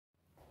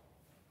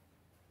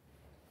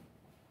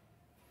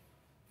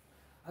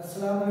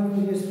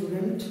Assalamualaikum dear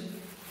student.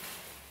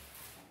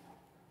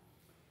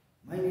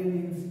 My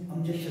name is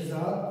Amjad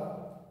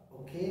Shahzad.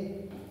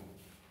 Okay.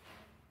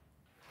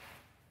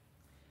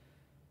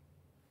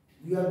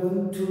 We are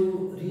going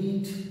to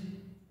read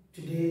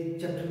today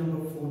chapter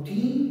number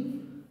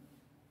 14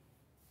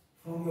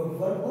 from your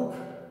workbook.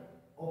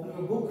 Open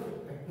your book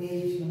at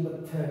page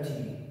number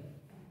 30.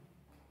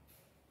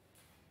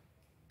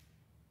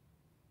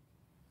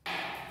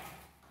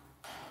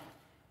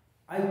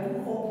 I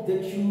do hope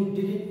that you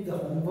did it the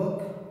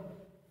homework.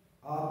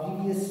 Our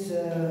previous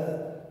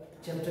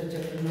chapter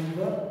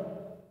number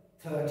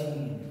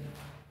 13.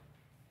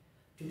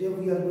 Today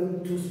we are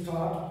going to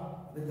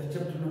start with the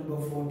chapter number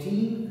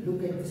 14.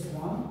 Look at this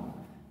one.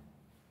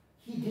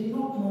 He did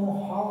not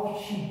know how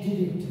she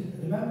did it.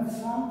 Remember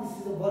this one? This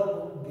is the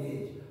workbook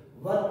page.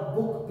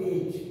 Workbook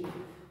page.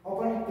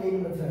 Open it, page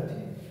number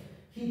 13.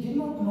 He did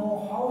not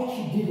know how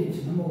she did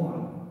it. Number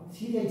one.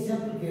 See the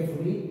example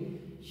carefully.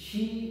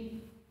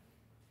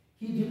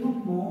 He did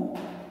not know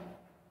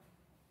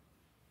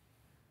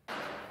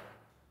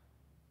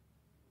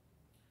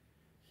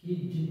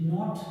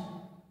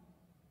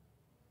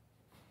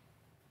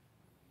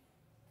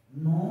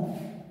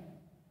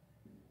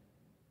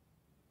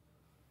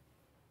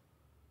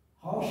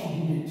how she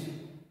did it.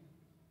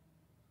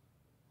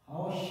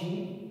 How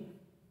she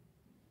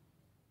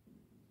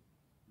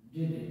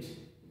did it.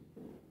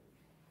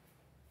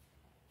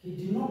 He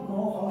did not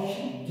know how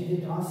she did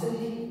it. Answer,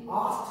 he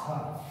asked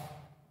her.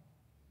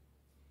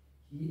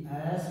 He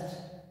asked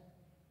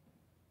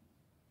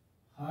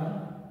her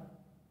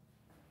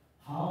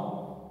how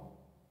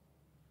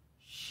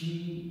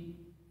she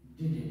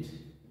did it.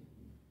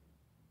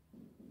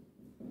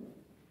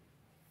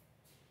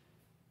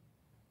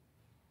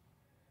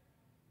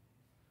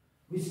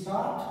 We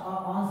start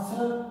our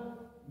answer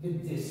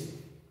with this.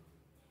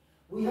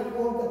 We have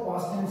got the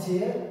past tense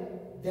here.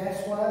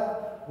 That's why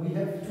we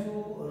have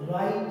to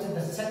write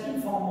the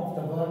second form of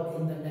the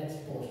verb in the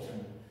next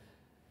portion.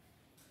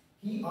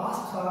 He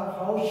asked her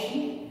how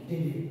she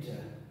did it.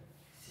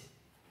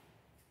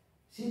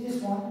 See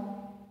this one?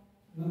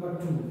 Number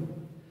 2.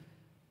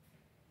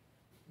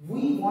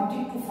 We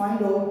wanted to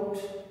find out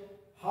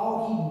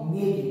how he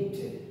made it.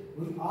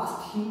 We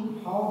asked him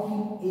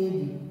how he ate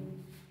it.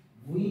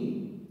 We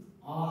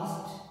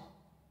asked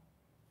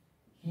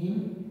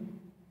him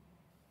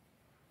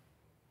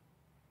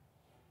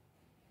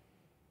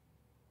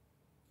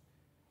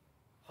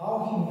how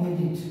he made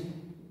it.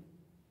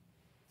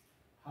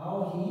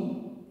 How he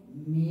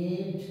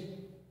made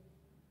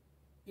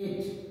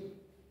it.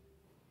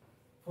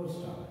 Full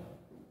stop.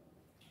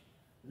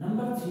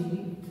 Number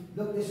 3,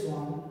 look this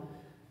one.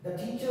 The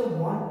teacher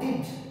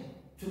wanted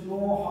to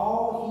know how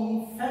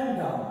he fell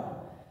down.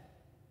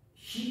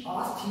 She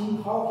asked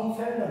him how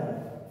he fell down.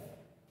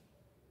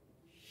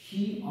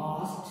 She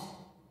asked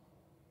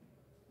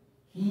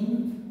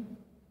him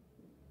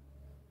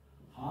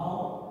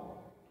how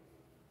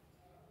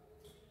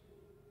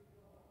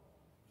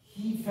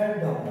he fell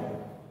down.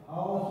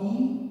 How he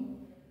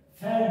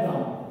fell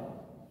down.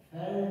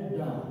 Fell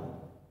down.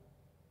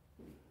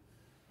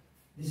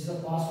 This is a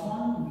past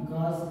one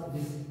because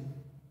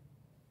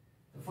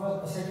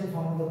the second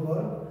form of the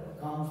verb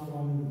comes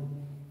from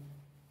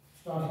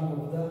starting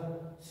of the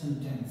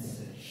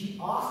sentence. She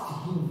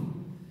asked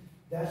him.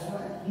 That's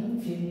why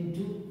him came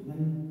into,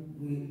 when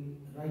we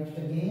write it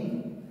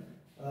again,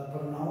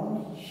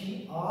 pronoun.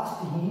 She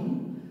asked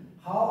him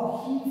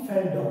how he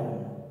fell down.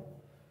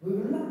 We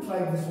will not try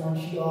this one.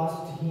 She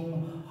asked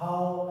him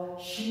how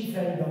she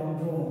fell down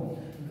wrong,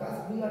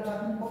 because we are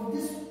talking about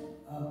this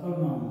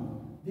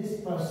pronoun,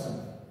 this person.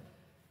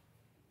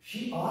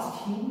 She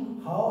asked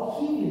him how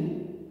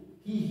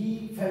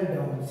he fell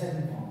down,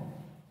 second form.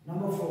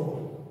 Number 4.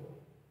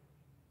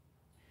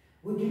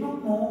 We do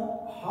not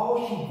know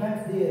how she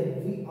went there.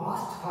 We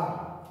asked her.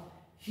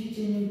 She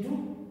changed into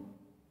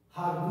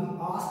her. We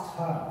asked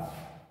her.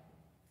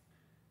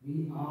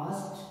 We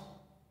asked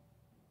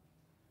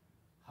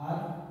her.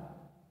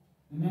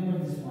 Remember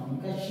this one,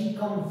 because she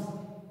comes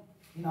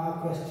in our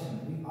question.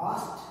 We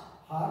asked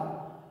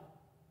her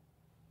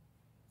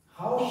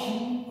how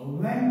she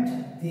went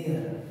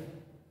there.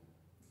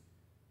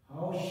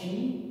 How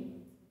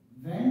she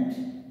went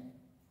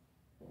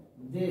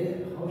there.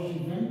 How she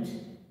went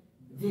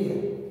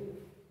there.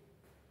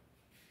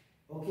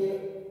 Okay,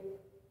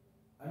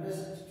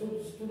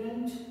 understood,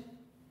 student?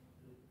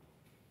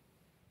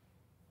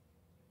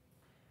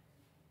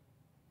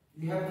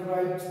 You have to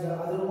write the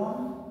other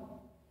one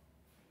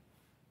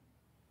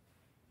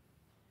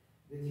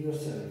with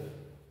yourself.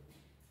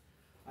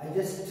 I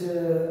just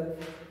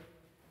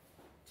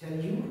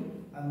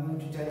I'm going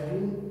to tell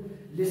you,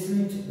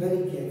 listen it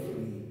very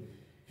carefully.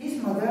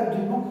 His mother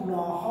did not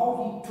know how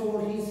he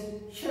tore his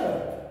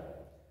shirt.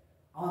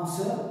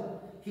 Answer,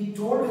 he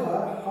told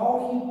her how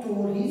he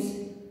tore his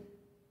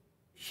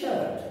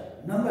shirt.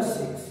 Number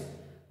 6,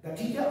 the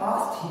teacher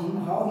asked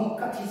him how he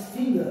cut his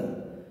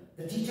finger.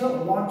 The teacher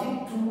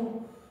wanted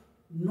to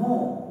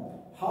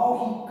know how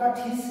he cut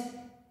his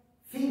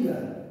finger.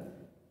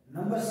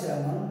 Number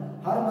 7,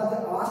 her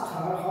mother asked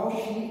her how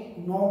she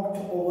knocked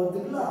over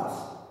the glass.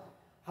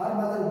 Her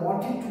mother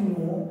wanted to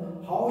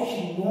know how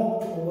she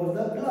knocked over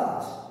the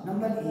glass.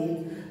 Number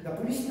 8. The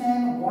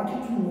policeman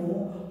wanted to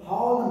know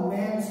how the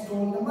man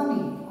stole the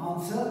money.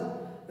 Answer.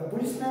 The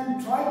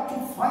policeman tried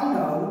to find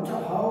out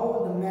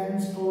how the man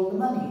stole the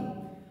money.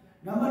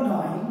 Number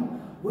 9.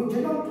 We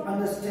do not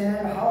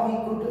understand how he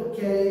could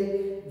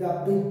carry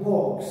the big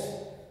box.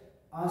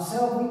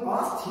 Answer. We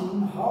asked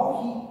him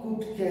how he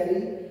could carry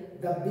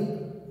the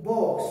big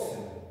box.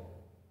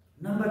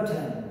 Number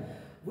 10.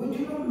 We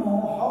do not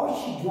know how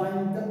she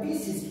joined the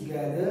pieces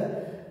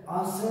together.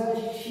 Answer.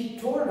 She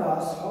told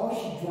us how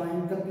she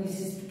joined the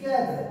pieces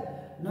together.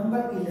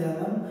 Number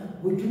 11.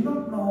 We do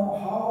not know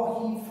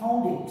how he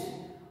found it.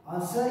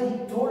 Answer.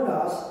 He told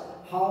us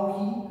how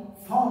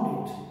he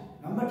found it.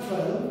 Number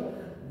 12.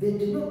 They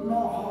did not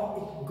know how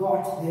it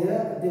got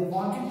there. They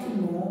wanted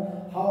to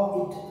know how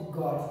it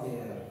got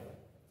there.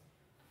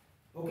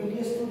 Okay,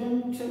 dear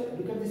student,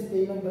 look at this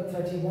page number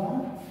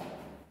 31.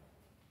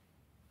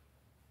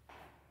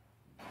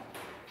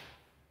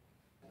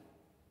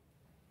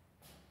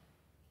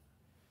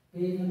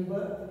 Page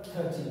number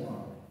 31.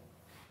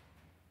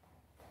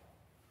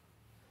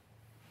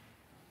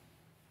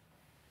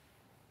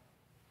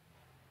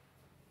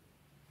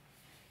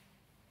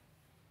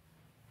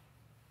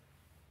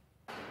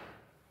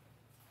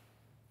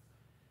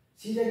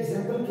 See the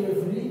example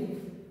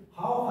carefully.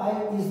 How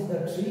high is the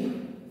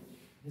tree?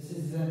 This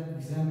is an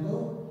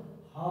example.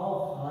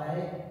 How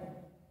high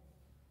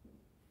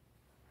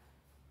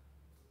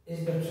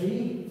is the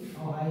tree?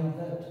 How high is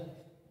that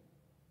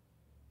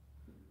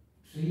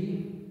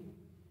tree?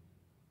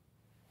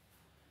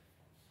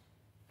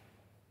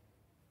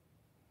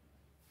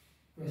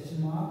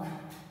 Question mark.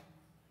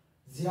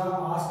 Zia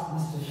asked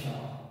Mr.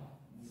 Shah.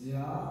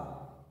 Zia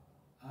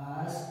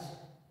asked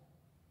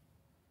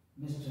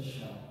Mr.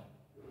 Shah.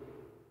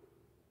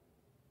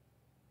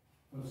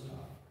 Full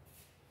stop.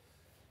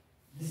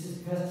 This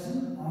is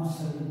question,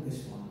 answer with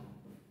this one.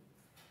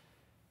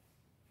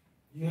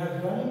 You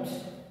have done it,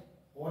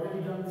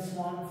 already done this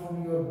one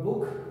from your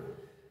book.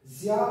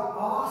 Zia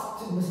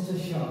asked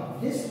Mr. Shah.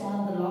 This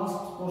one, the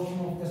last portion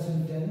of the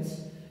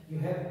sentence, you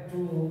have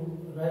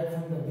to write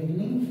from the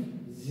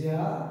beginning.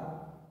 Zia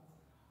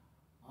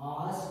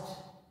asked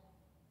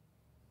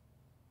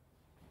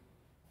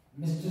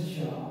Mr.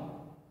 Shah.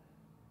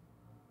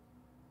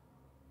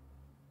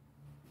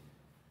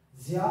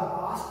 Zia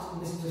asked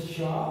Mr.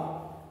 Shah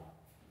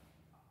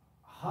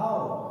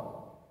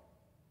how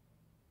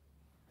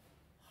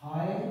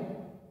high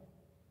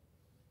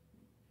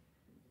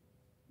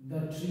the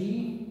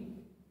tree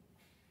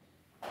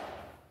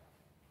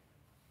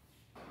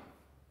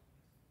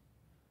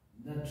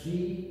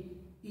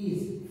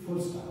is. Full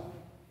stop.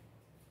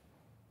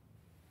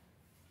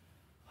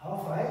 How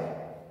high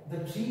the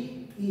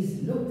tree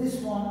is. Look, this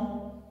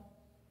one,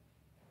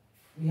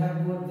 we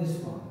have got this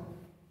one.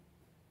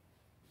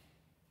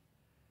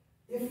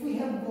 If we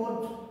have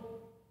got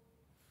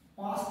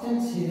past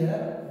tense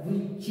here,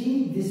 we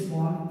change this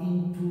one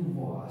into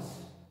was.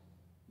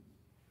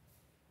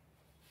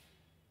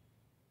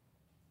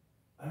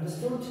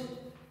 Understood?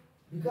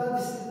 Because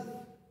this is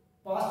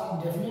past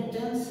indefinite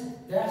tense,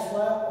 that's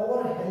why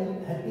our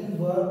helping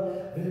verb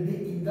will be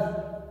in the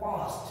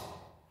past.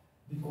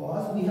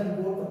 Because we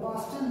have got the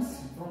past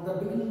tense from the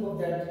beginning of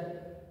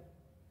that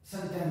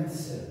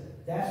sentence.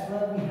 That's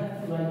why we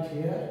have to write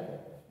here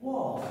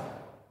was.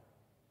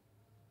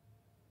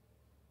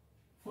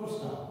 Full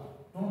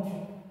stop. Don't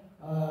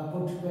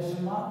put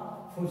question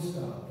mark. Full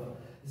stop.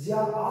 Zia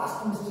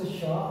asked Mr.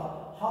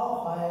 Shah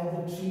how high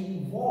the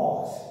tree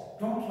was.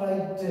 Don't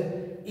write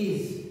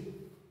is.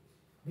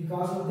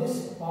 Because of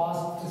this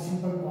past,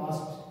 simple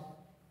past.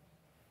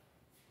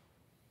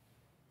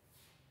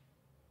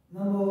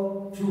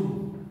 Number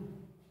 2.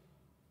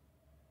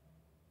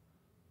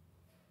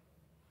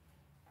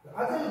 The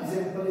other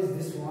example is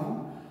this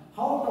one.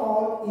 How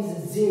tall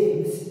is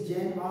Zaid? Miss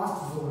Jane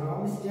asked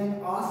Zora. Miss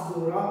Jane asked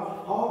Zora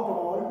how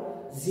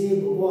tall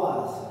Zaid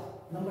was.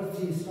 Number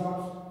 3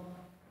 starts.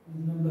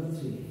 Number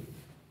 3.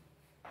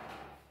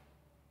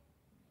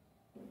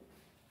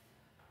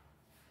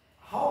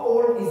 How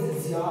old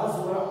is Zia?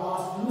 Zora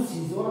asked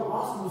Lucy. Zora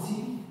asked Lucy.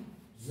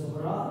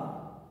 Zora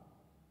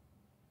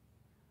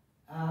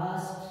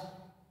asked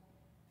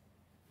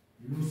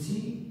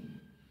Lucy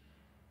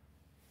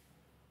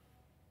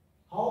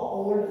how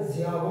old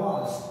Zia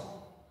was.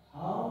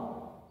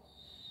 How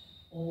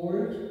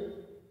old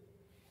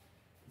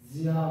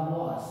Zia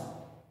was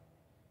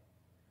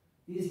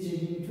is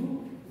changing to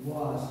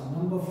was.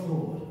 Number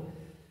 4.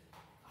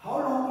 How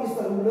long is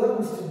the ruler?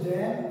 Mr.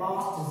 Jain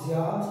asked Zia.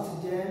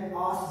 Mr. Jain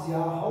asked Zia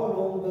how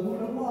long the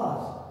ruler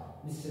was.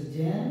 Mr.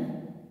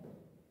 Jain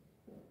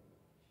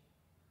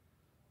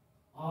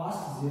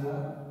asked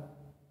Zia.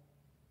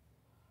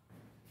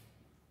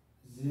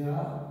 Zia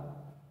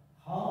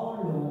how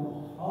long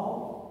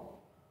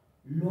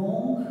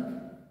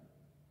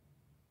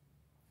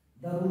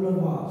the ruler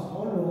was.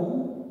 How long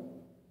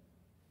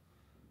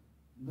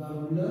the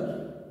ruler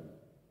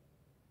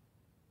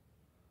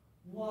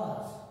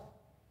was.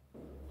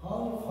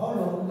 how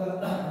long the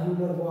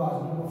ruler was.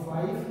 Number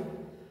 5.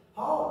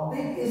 How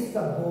big is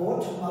the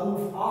boat?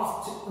 Maruf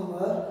asked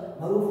Umar.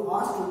 Maruf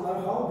asked Umar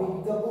how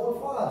big the boat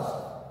was.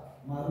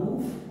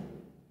 Maruf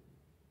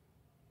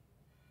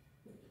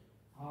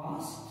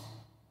asked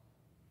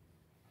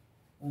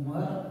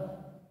Umar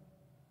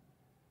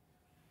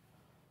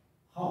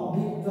how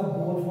big the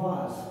boat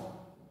was.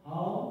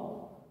 How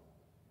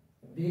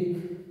big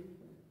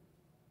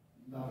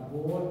the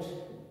boat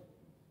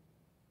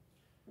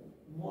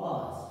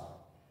was.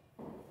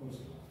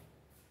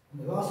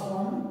 The last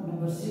one,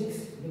 number 6,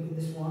 look at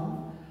this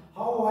one.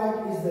 How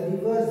wide is the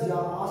river? Zia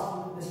asked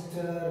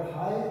Mr.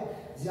 Hai.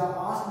 Zia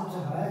asked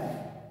Mr. Hai.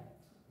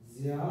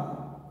 Zia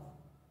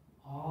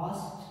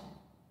asked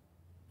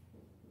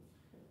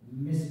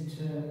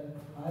Mr.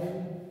 Hai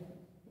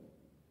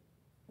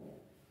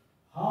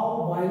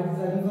how wide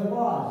the river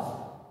was.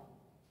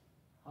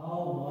 How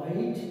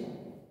wide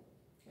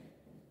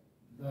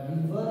the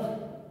river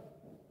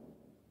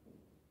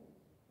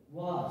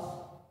was.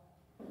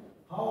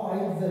 How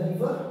wide the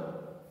river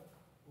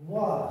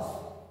was.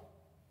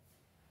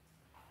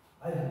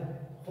 I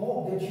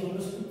hope that you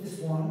understood this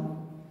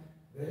one.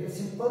 Very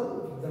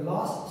simple. The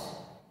last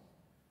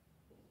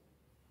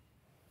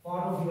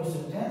part of your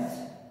sentence.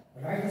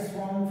 Write this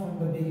one from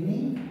the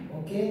beginning.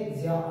 Okay.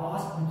 Zia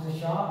asked Mr.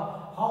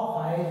 Shah how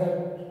high the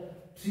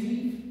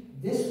tree.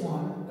 This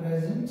one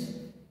present.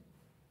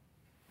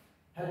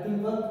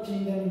 Helping verb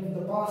change them into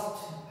the past.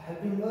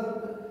 Helping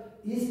verb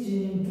is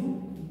changing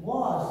to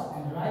was,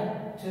 and write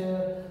at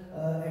the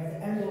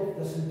end of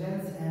the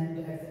sentence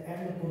and at the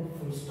end put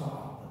full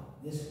stop.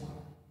 This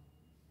one.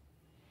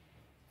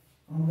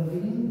 From the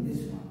beginning,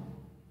 this one.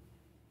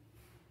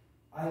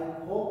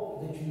 I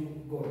hope that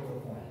you got the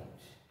point.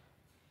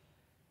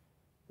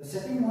 The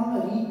second one,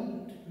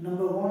 read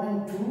number 1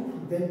 and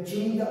 2, then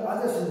change the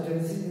other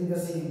sentences in the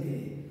same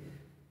way.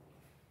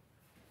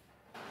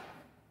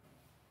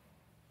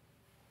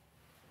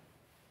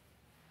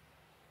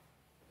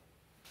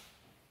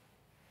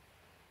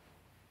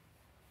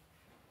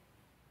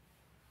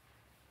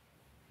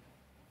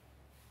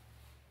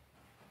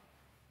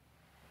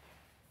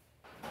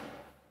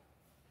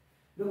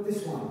 Look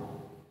this one.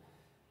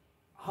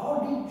 How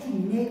did you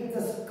make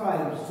the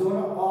kite?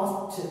 Zohra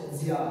asked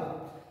Zia.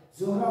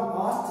 Zohra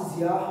asked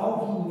Zia how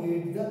he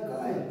made the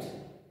kite.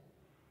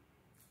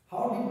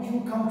 How did you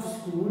come to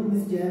school?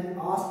 Miss Jan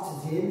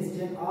asked Zain. Miss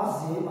Jan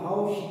asked Zain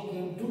how she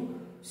came to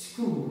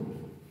school.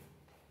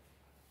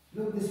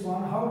 Look this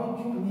one. How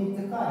did you make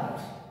the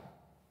kite?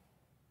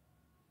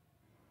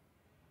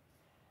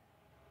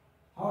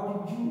 How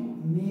did you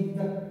make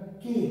the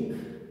cake?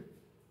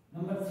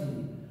 Number 3.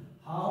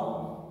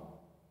 How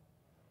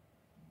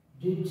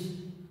did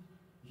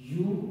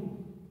you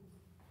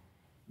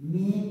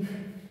make,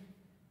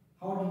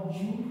 how did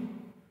you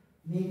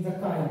make the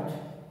kite?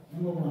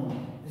 Number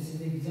 1. This is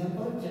the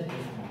example, check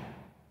this one.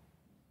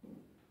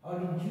 How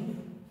did you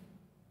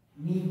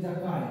make the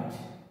kite?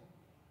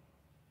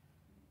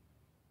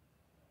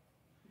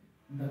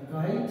 The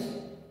kite,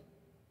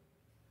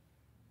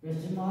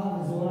 question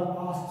mark,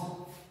 Zohra asked.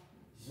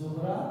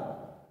 Zohra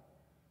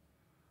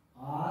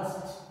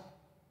asked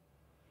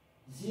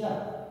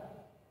Zia.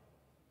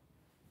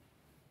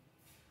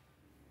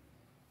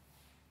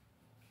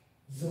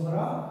 Zohra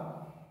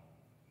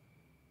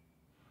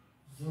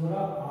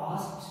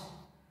asked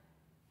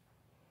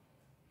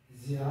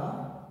Zia.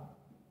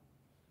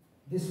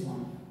 This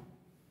one.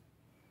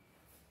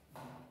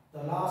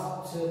 The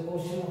last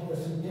portion of the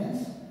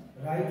sentence,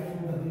 right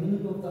from the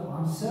beginning of the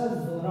answer,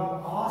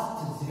 Zohra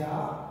asked Zia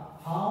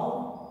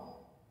how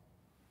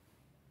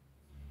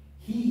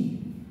he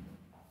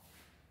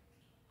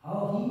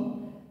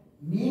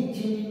made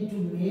change into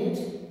made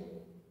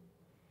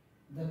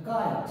the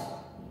kite.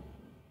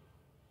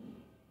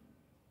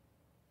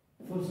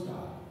 Full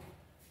stop.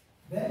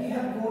 When you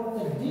have got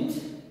the did,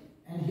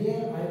 and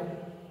here I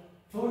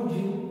told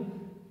you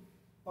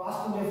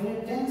past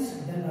indefinite tense,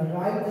 then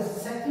write the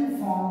second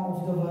form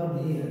of the verb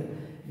here.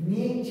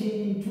 Make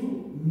change into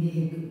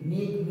make,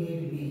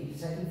 made,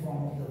 second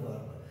form of the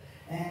verb.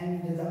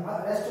 And the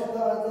rest of the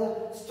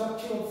other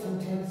structure of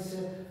sentence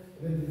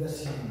will be the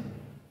same.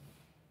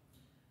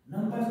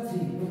 Number 3,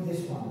 look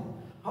this one.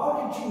 How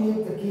did you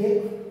make the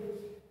cake?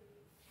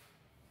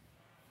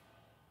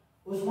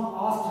 Uzma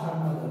asked her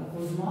mother.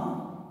 Uzma,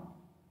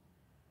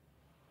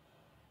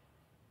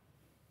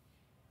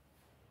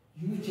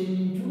 you change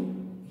into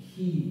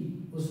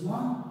he. Uzma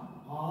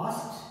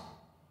asked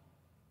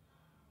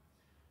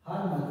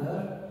her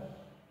mother,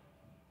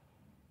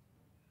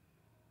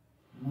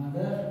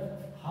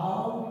 how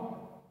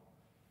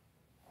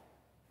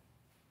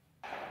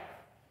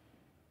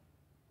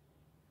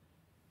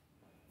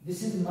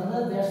this is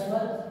mother, that's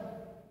what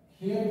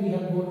here we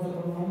have got the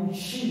pronoun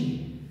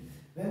she.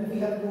 When we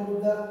have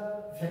got the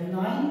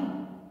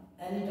feminine,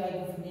 any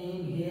type of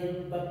name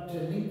here but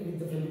linked with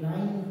the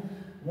feminine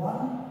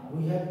one,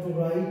 we have to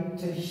write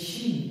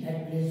she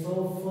at place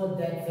of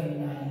that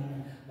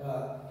feminine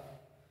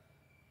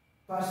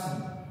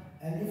person.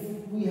 And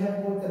if we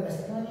have got the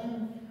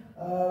masculine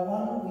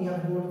one, we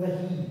have got the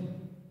he.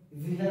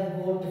 If we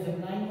have got the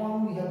feminine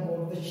one, we have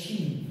got the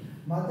she.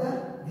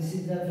 Mother, this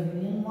is the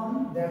feminine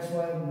one, that's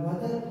why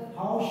mother.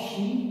 How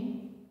she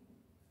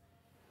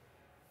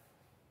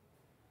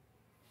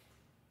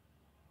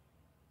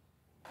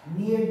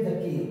made the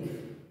cake.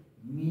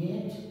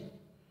 Made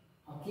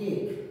a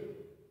cake.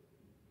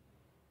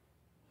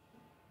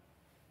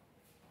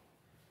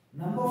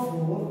 Number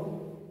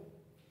 4.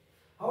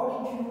 How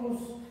did you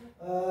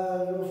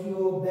use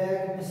your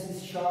bag? Mrs.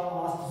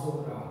 Shah asked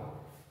Zohra.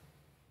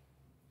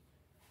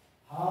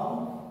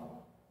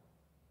 How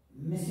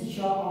Mrs.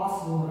 Shah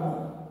asked Zohra.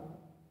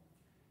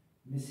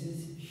 Mrs.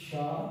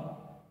 Shah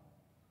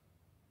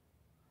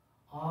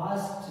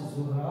asked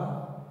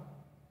Zohra.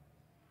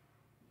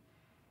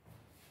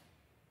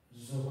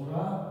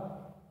 Zohra,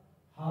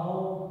 how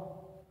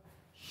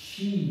she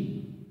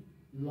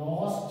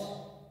lost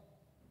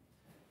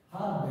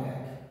her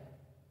bag.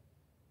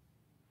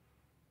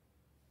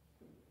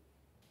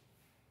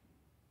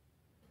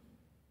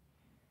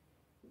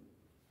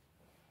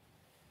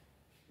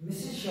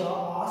 Mrs.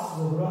 Shah asked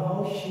Zohra how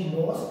she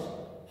lost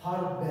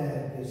her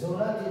bag.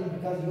 Zohra did,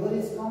 because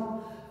yours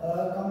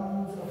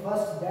comes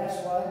first, that's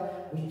why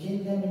we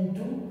change them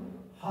into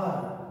her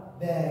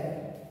bag.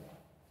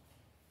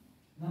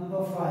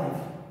 Number 5.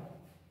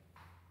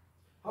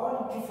 How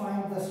did you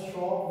find the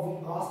shop? We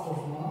asked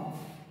Uzma.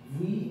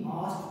 We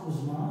asked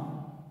Uzma.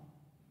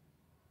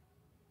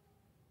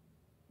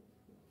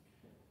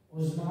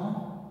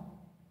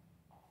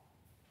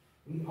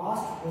 We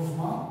asked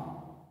Uzma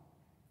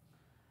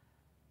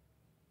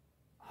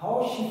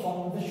how she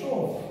found the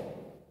shop.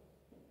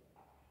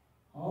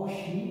 How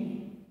she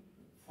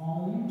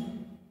found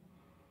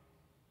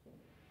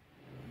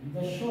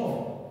the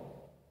shop.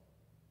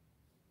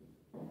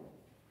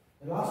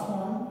 The last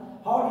one,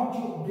 how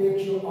did you break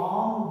your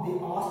arm? They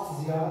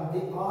asked Zia.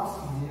 They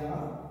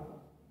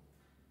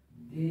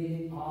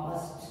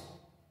asked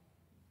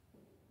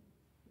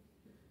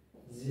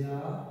Zia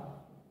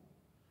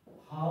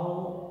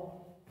how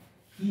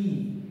he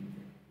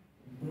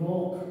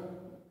broke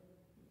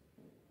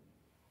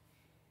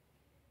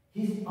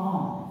his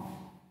arm.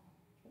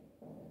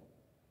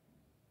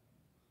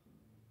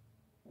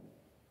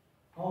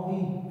 How he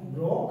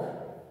broke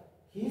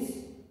his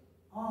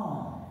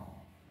arm.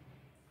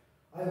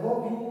 I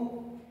hope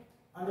you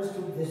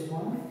understood this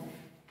one.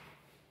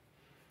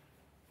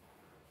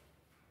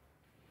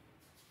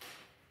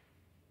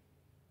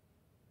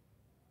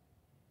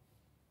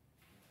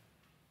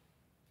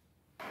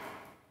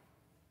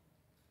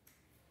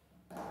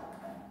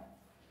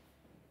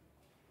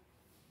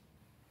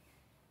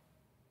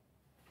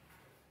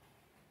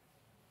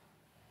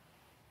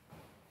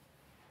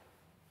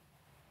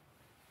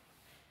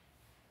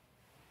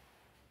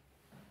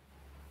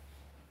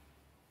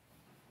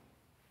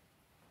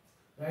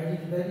 Write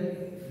it very,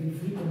 feel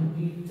free to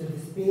complete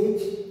this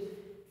page.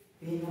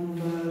 Page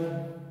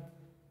number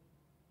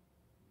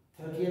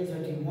 30 and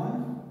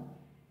 31.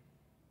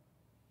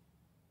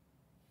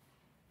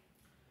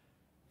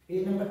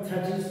 Page number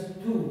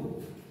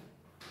 32.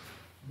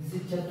 This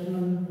is chapter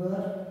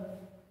number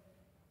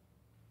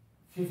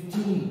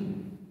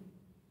 15.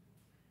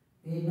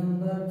 Page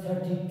number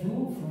 32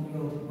 from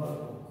your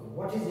workbook.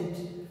 What is it?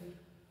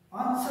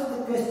 Answer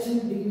the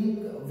question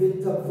beginning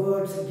with the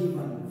words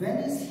given. When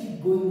is he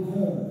going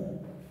home?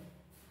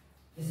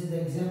 This is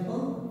the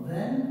example.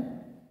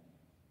 When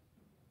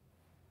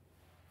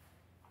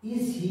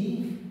is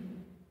he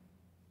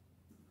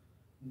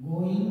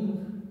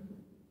going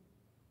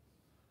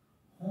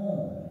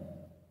home?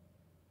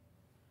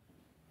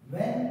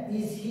 When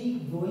is he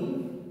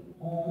going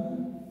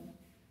home?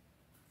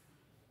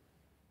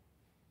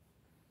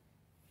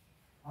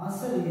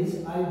 Answer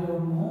is I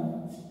don't know.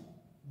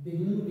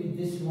 Beginning with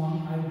this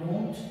one, I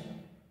don't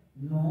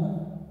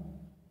know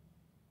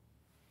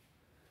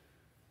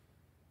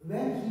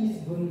when he is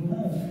going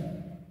home.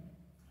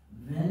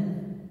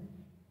 When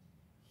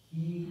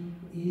he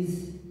is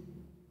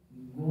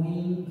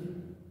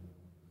going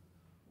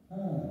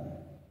home.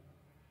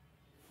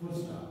 Full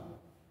stop.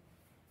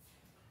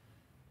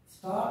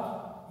 Start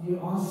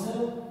your answer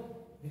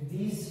with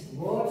these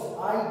words.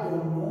 I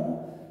don't know.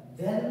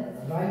 Then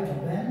write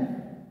when.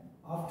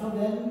 After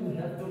when you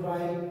have to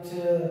write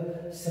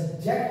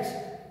subject,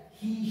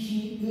 he,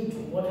 she, it,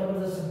 whatever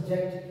the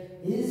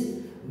subject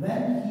is.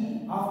 When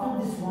he,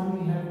 after this one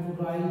you have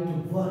to write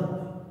verb.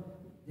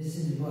 This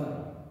is verb.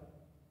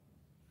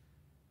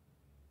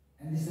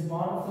 And this is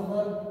part of the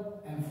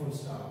verb and full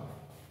stop.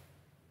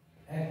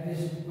 Add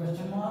this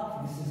question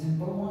mark, this is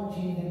simple one,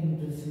 change them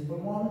into the simple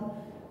one.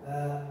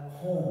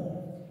 Home.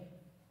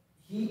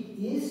 He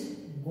is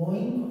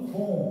going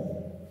home.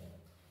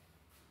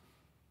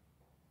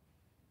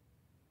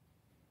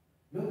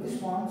 Look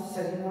this one,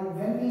 second one.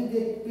 When will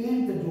they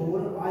paint the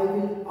door? I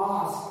will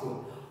ask.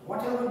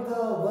 Whatever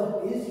the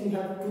verb is, you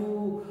have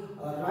to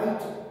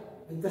write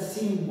with the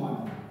same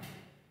one.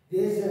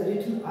 There is a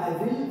written I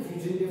will,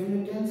 future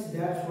indefinite tense.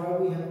 That's why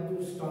we have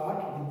to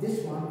start with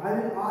this one. I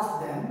will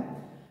ask them.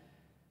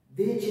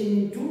 They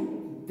change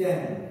into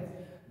them.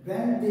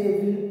 When they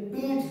will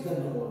paint the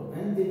door.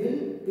 When they will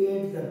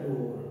paint the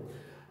door.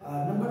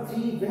 Number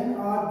when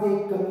are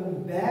they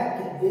coming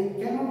back? They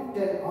cannot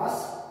tell us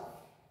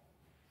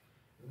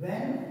when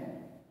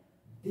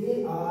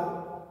they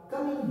are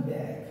coming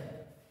back.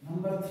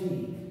 Number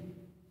 3.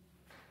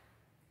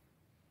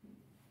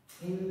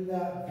 In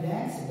the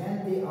blanks,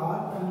 when they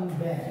are coming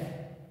back.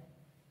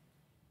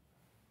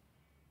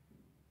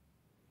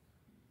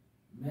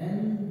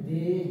 When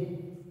they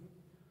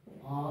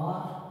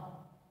are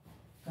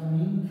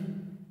coming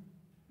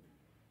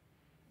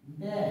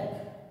back.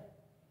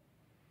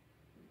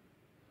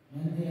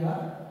 When they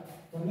are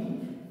coming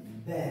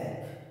back.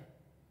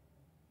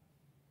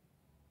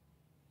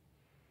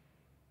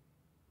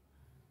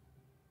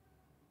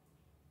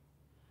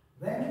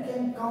 When you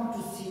can come to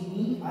see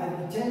me, I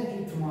will tell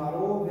you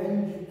tomorrow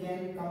when you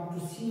can come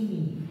to see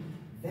me.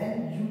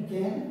 When you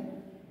can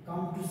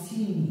come to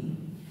see me.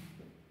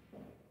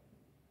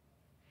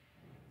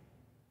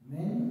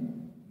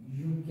 When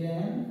you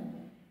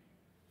can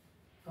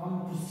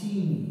come to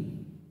see me.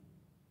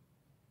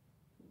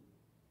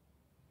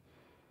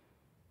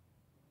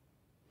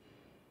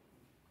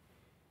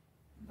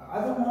 The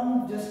other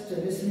one, just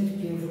listen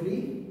carefully.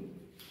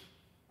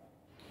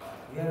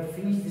 We have to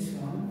finish this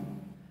one.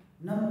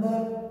 Number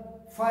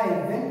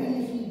 5. When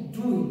will he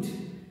do it?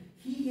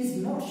 He is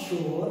not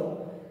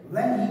sure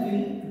when he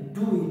will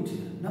do it.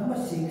 Number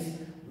 6.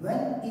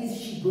 When is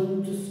she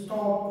going to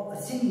stop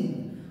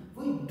singing?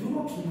 We do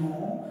not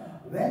know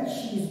when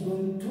she is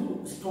going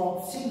to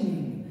stop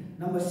singing.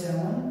 Number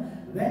 7.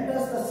 When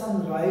does the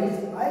sun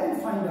rise? I will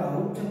find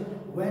out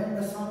when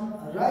the sun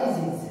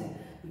rises.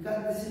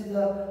 Because this is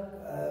the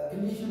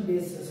conditional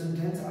based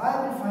sentence.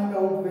 I will find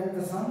out when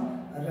the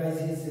sun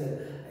rises.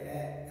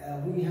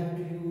 We have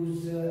to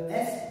use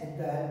S with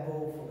the help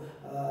of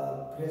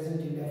present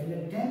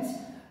indefinite tense.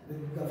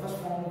 With the first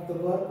form of the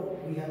verb,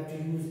 we have to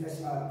use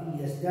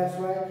SRES. That's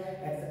why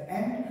at the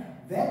end,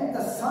 when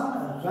the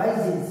sun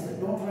rises,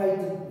 don't write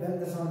when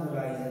the sun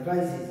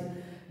rises.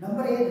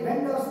 Number 8,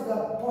 when does the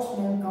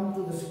postman come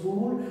to the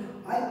school?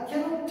 I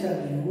cannot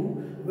tell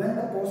you when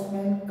the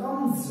postman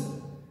comes.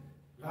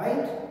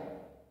 Right?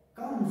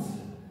 Comes.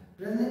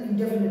 Present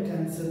indefinite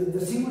tense with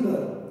the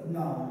singular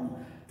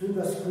noun to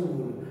the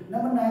school.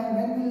 Number 9,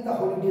 when will the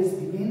holidays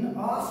begin?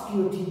 Ask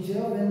your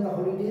teacher when the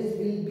holidays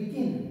will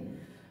begin.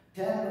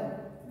 10,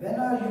 when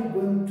are you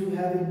going to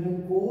have a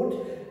new coat?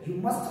 You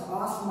must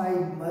ask my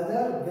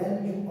mother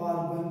when you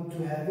are going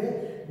to have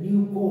a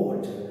new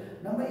coat.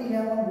 Number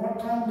 11, what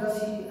time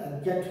does he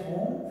get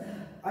home?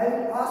 I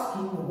will ask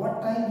him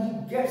what time he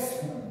gets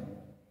home.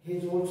 He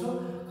is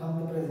also come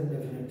the present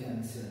definite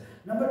tense.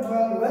 Number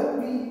 12, when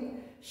will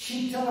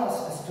she tell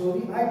us a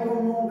story? I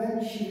don't know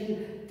when she will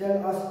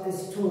tell us a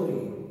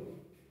story.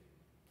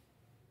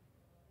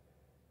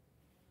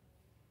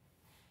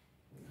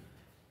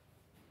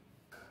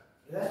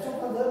 Rest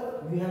of other,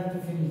 we have to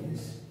finish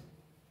this.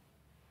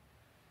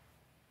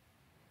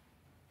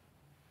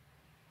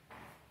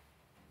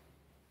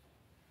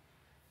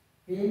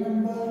 Page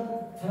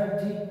number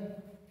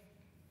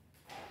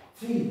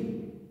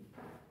 33.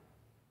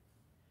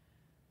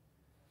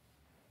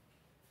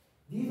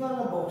 These are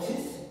the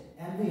boxes,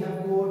 and we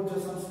have got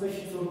some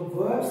special sort of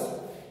words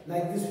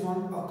like this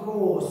one,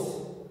 across.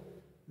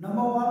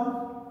 Number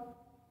 1,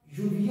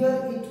 you wear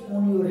it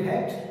on your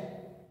head.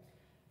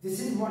 This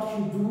is what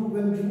you do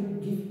when you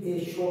give a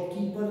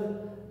shopkeeper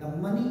the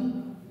money.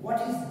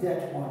 What is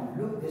that one?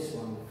 Look, this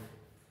one.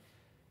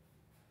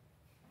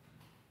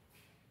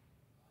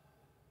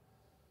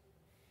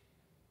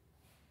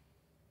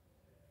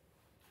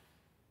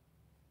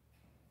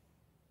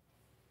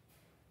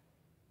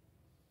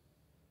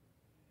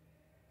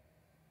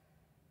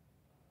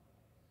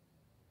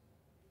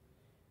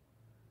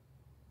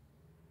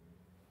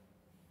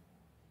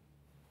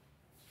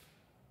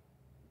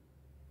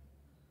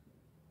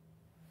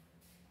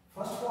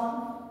 First one,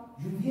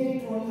 you wear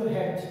it on your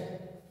head.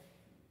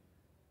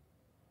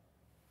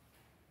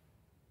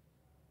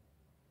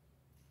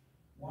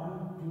 One,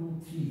 two,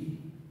 three.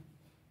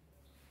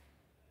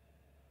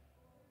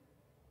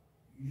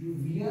 You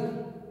wear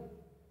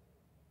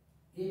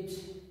it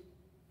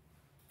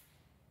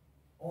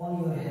on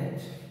your head.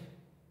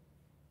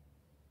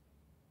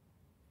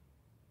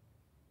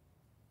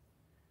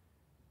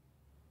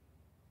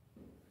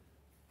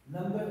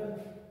 Number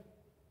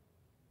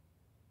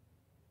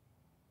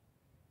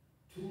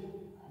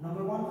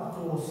 1,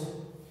 across.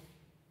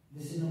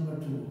 This is number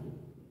 2.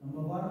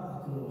 Number 1,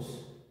 across.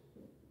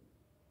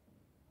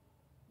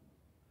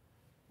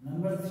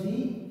 Number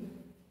 3,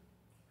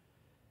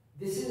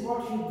 this is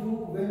what you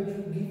do when you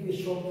give a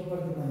shopkeeper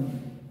the money.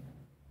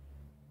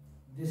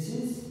 This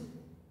is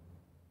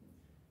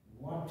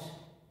what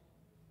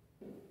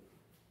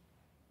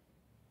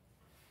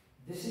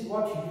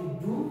you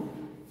do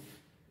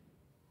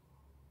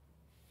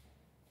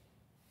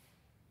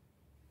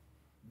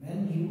when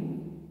you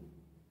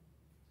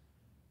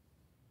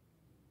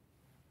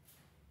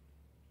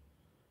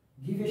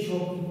give a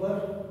shopkeeper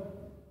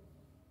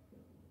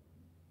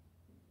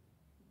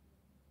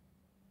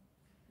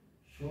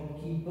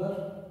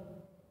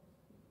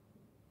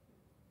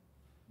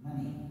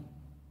money.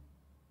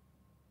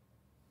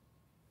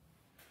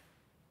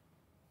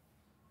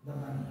 the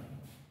money.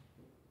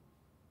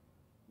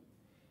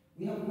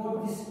 We have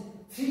got these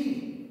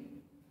three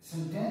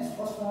sentences.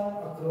 First one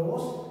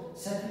across,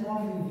 second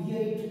one you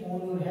wear it on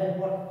your head.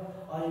 What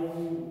are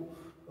you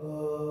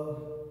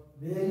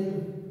wearing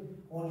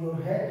on your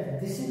head?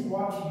 This is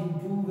what you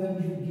do when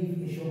you give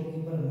a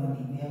shopkeeper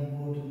money. We have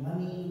got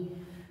money,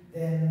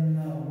 then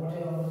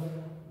whatever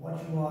what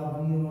you are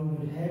wearing on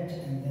your head,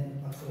 and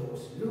then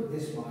across. Look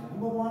this one.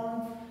 Number one,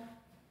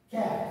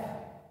 cap.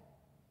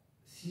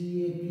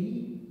 C-A-P,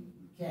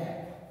 cap.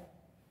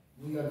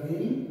 We are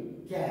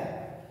wearing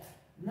cap.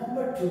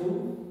 Number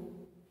two,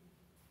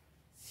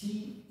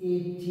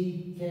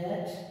 C-A-T,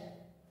 cat.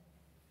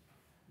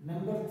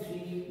 Number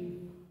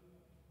three,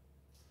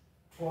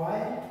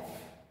 try.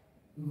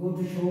 We go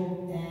to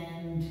shop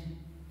and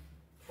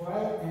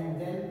try, and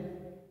then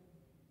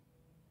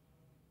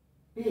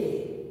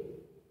pay.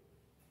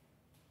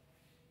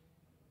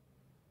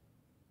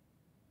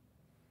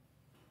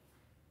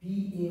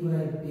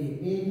 P-A-Y, pay.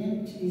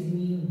 Payment is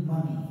mean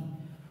money.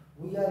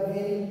 We are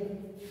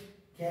wearing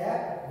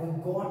cap. We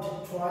got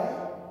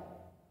try.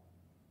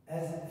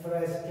 As far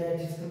as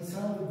cat is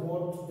concerned, we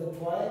got the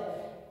try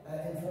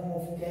in form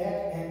of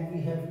cat, and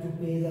we have to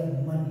pay the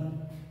money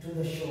to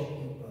the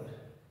shopkeeper.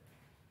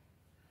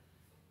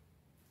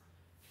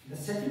 The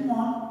second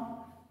one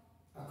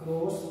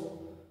across,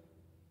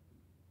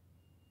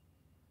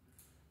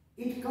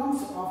 it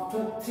comes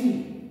after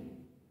 3.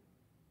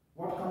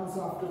 What comes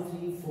after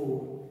 3?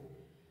 4.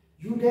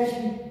 You dash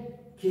be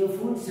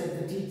careful, said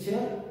the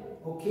teacher.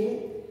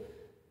 Okay.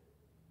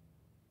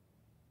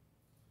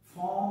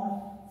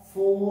 Form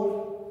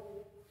 4.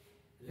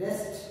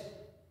 Rest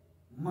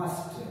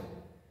must.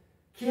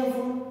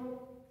 Careful,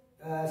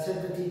 said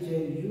the teacher.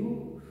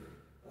 You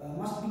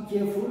must be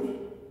careful,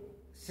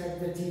 said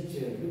the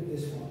teacher. Look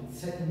this one,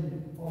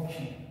 second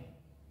option.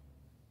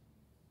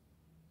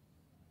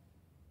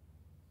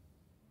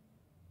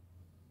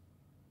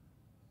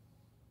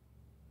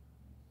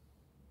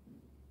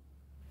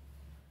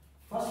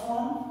 First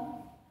one,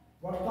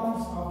 what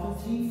comes after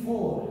 3?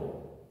 4.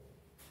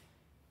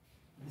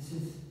 This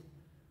is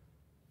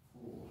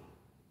 4.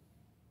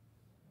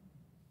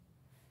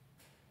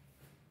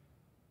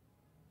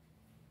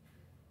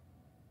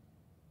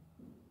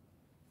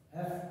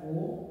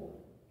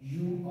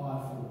 F-O-U-R,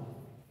 4.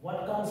 What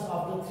comes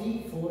after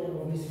 3? 4,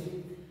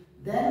 obviously.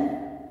 Then,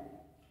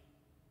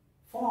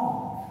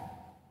 form.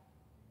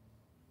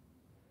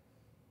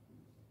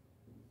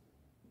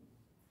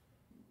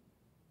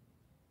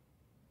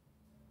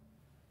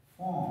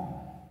 Form.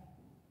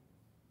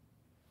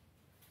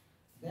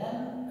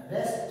 Then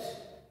rest,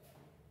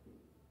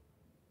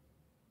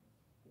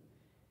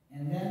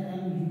 and then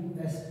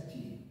M-U-S-T,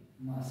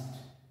 must.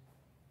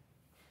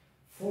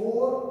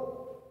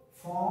 4,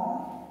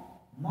 form,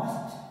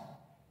 must,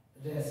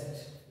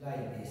 rest,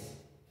 like this.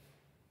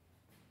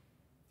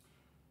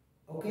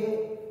 Okay,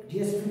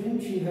 dear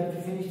students, you have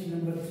to finish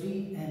number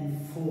 3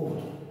 and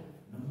 4.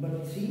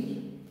 Number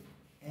 3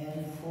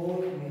 and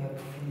 4, we have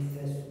to finish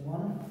this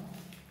one.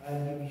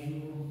 I'll give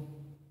you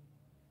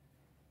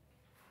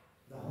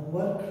the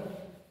homework.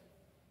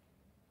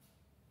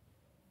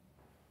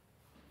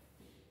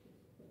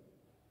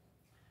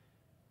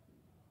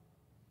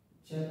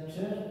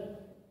 Chapter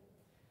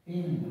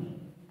page number.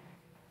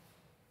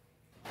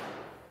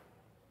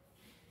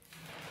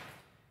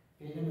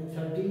 Page number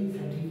 30,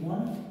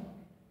 31,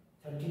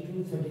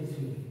 32,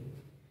 33.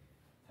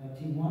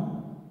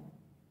 31,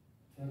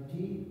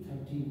 30,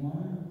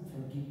 31,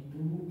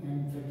 32 and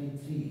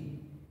 33.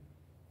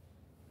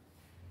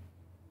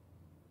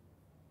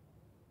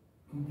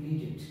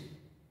 Complete it.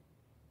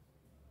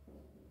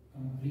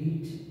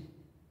 Complete.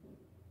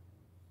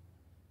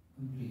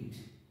 Complete.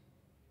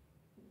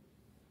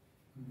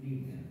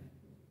 Complete them.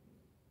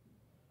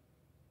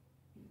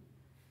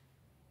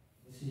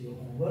 This is your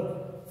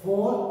homework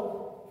for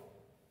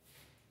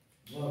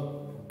work.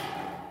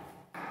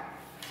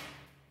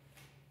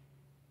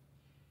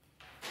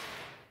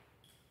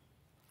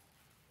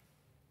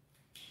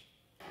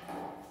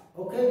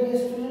 Okay, dear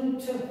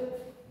student,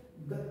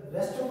 the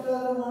rest of the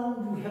other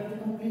one, you have to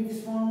complete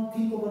this one,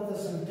 think over the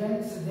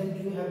sentence, then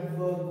you have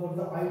got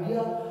the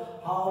idea,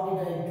 how did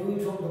I do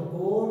it on the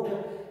board,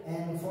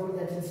 and follow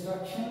that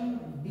instruction.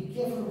 Be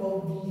careful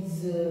about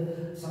these,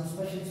 some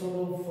special sort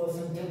of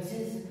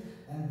sentences,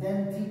 and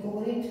then think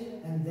over it,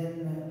 and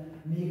then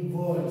make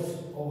words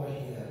over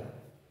here.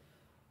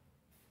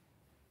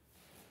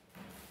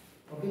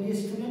 Okay, dear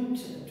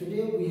student,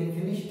 today we have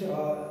finished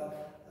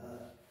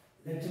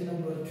lecture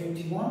number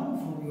 21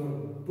 from your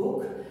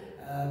book.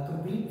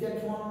 Complete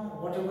that one,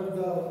 whatever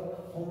the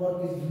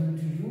homework is given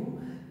to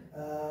you.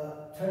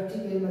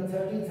 30,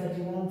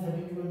 31,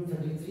 32 and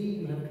 33,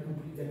 you have to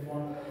complete that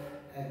one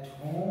at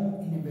home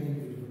in a very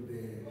beautiful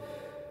way.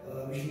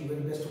 Wish you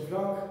very best of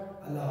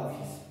luck. Allah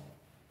Hafiz.